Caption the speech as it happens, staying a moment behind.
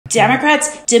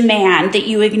Democrats demand that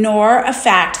you ignore a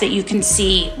fact that you can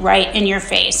see right in your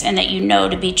face and that you know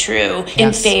to be true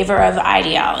in favor of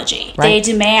ideology. Right. They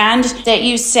demand that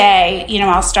you say,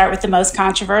 I'll start with the most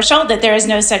controversial, that there is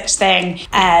no such thing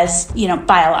as,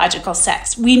 biological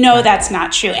sex. We know that's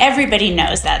not true. Everybody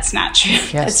knows that's not true.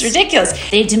 Yes. That's ridiculous.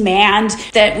 They demand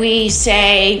that we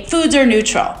say foods are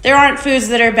neutral. There aren't foods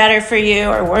that are better for you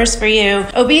or worse for you.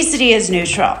 Obesity is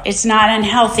neutral. It's not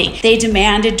unhealthy. They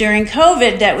demanded during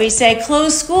COVID that we say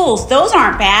close schools. Those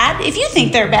aren't bad. If you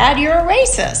think they're bad, you're a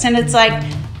racist. And it's like,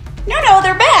 no,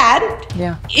 they're bad.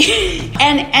 Yeah.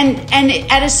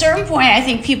 and at a certain point, I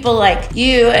think people like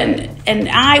you and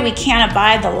I, we can't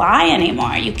abide the lie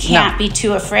anymore. You can't be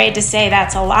too afraid to say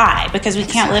that's a lie because we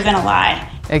can't live in a lie.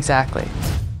 Exactly.